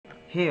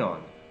Hey all,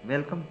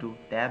 welcome to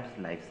TABS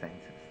Life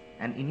Sciences,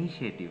 an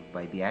initiative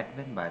by the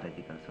Advent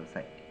Biological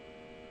Society.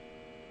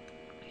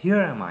 Here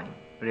am I,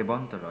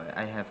 Rebonto Roy.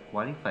 I have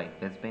qualified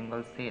West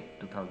Bengal SET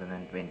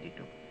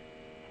 2022,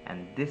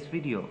 and this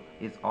video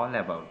is all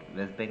about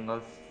West Bengal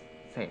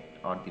SET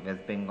or the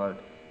West Bengal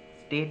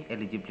State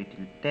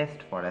Eligibility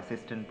Test for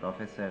Assistant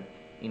Professor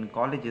in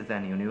Colleges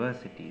and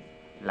Universities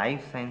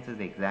Life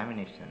Sciences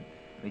Examination,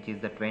 which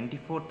is the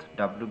 24th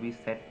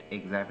WBSET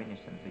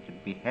examination, which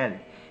will be held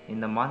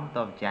in the month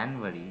of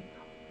January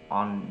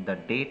on the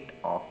date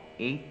of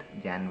 8th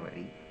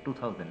January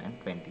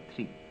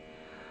 2023.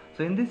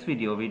 So in this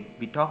video we'll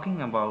be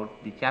talking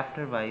about the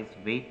chapter wise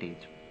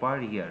weightage per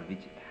year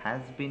which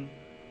has been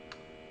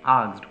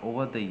asked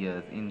over the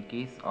years in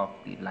case of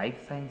the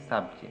life science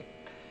subject.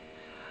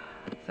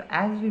 So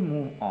as we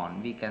move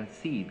on, we can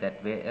see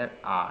that there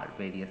are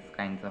various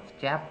kinds of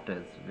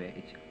chapters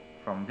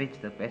from which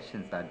the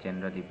questions are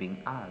generally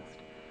being asked.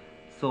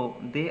 So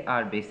they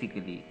are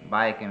basically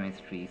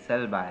biochemistry,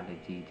 cell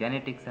biology,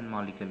 genetics and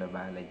molecular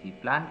biology,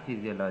 plant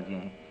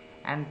physiology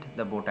and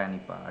the botany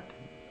part,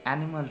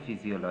 animal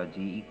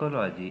physiology,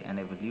 ecology and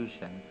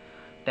evolution,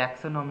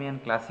 taxonomy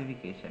and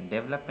classification,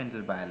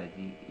 developmental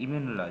biology,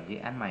 immunology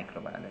and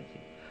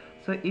microbiology.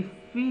 So if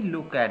we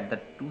look at the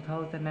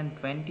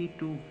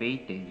 2022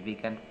 weightage, we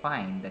can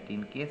find that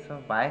in case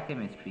of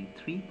biochemistry,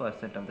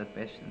 3% of the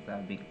questions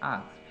are being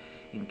asked.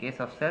 In case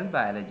of cell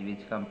biology,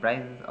 which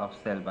comprises of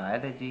cell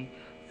biology,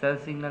 cell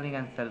signaling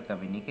and cell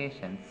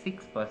communication,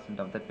 6%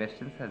 of the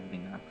questions has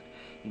been asked.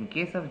 In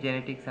case of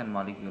genetics and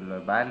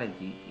molecular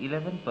biology,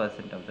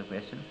 11% of the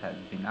questions has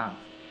been asked.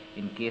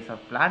 In case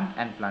of plant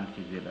and plant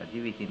physiology,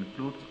 which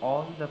includes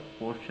all the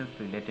portions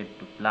related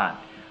to plant,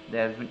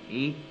 there has been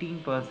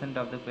 18%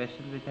 of the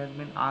questions which has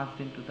been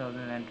asked in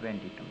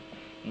 2022.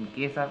 In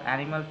case of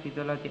animal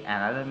physiology,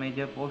 another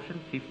major portion,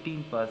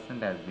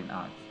 15% has been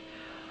asked.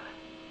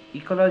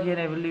 Ecology and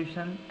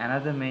evolution,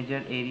 another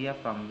major area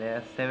from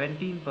where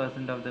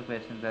 17% of the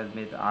questions has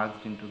been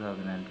asked in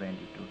 2022.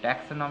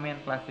 Taxonomy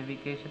and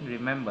classification,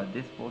 remember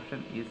this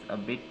portion is a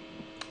bit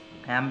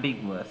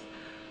ambiguous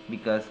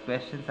because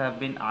questions have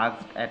been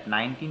asked at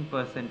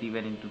 19%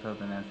 even in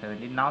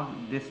 2017. Now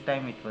this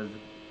time it was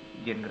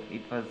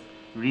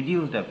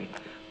reduced a bit,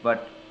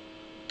 but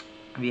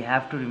we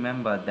have to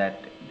remember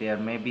that there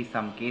may be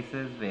some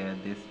cases where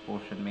this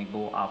portion may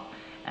go up,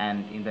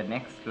 and in the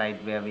next slide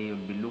where we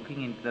will be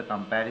looking into the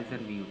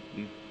comparison, we would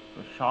be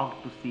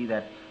shocked to see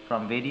that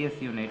from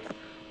various units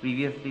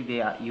previously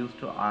they used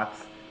to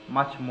ask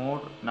much more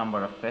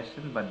number of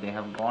questions, but they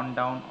have gone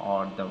down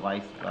or the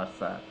vice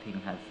versa thing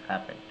has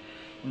happened.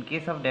 In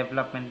case of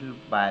developmental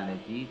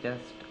biology,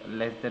 just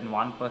less than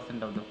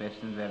 1% of the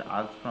questions were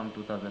asked from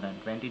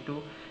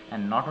 2022,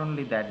 and not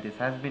only that, this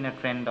has been a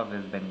trend of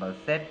West Bengal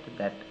SET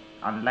that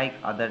unlike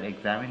other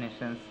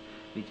examinations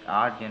which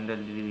are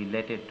generally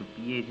related to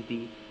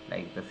PhD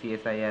like the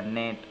CSIR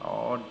NET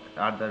or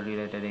other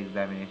related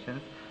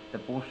examinations, the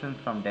portions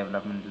from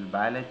developmental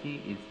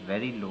biology is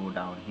very low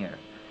down here,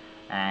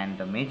 and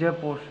the major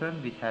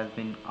portion which has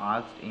been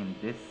asked in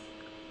this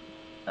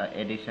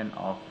edition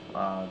of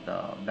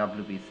the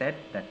WBSET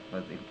that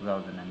was in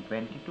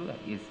 2022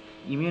 is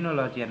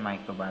immunology and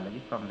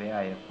microbiology, from where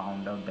I have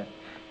found out that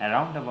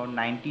around about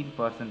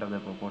 19% of the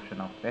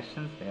proportion of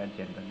questions were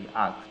generally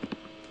asked.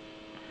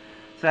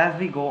 So as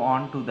we go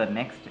on to the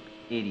next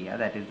area,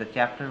 that is the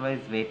chapter wise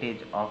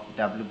weightage of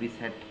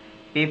WBSET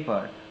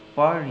paper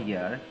per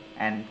year,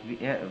 and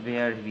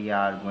where we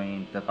are going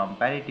into the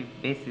comparative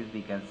basis,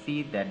 we can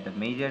see that the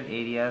major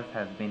areas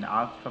has been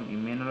asked from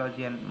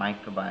immunology and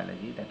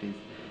microbiology, that is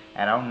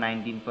around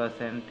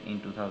 19% in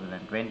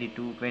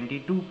 2022,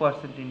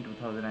 22% in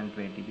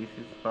 2020. This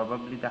is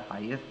probably the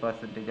highest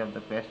percentage of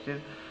the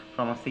questions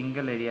from a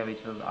single area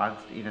which was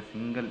asked in a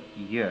single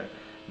year,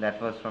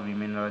 that was from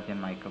immunology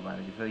and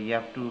microbiology. So you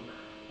have to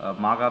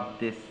mug up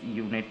this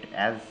unit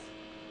as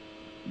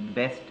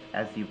best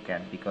as you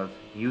can, because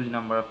huge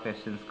number of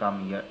questions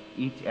come here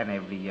each and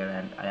every year,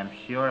 and I am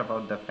sure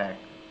about the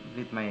fact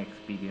with my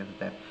experience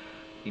that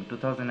in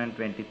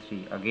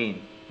 2023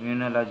 again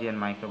immunology and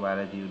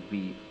microbiology would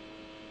be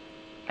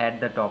at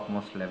the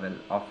topmost level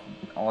of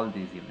all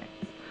these units.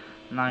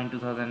 Now in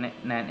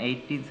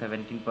 2018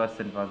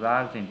 17% was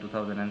asked, in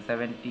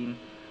 2017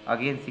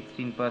 again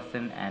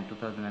 16%, and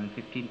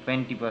 2015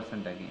 20%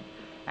 again.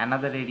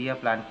 Another area,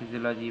 plant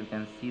physiology, you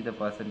can see the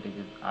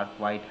percentages are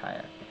quite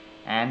higher.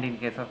 And in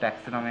case of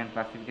taxonomy and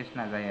classification,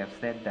 as I have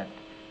said that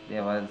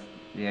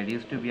there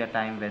used to be a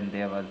time when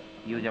there was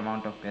huge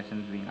amount of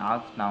questions being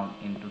asked. Now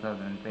in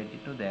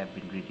 2022 they have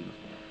been reduced.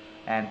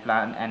 And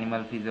plant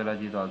animal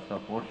physiology is also a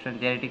portion.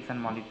 Genetics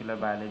and molecular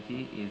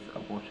biology is a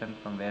portion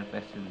from where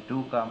questions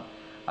do come.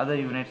 Other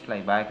units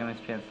like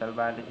biochemistry and cell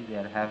biology,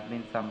 there have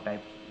been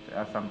sometimes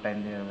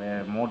there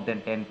were more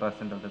than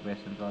 10% of the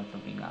questions also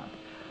being asked.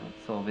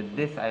 So with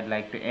this I'd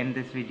like to end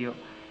this video,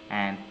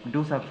 and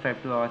do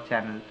subscribe to our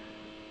channel.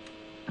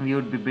 We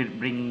would be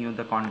bringing you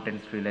the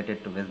contents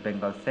related to West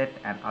Bengal SET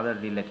and other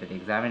related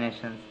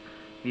examinations.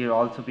 We will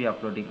also be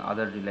uploading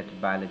other related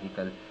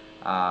biological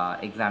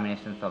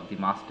examinations of the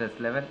master's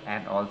level,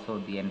 and also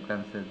the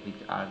entrances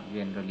which are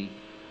generally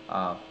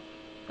uh,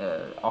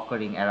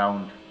 occurring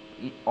around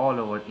all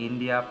over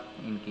India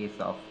in case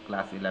of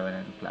class 11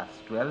 and class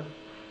 12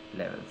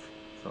 levels.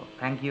 So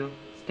thank you.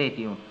 Stay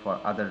tuned for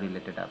other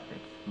related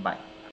updates. Bye.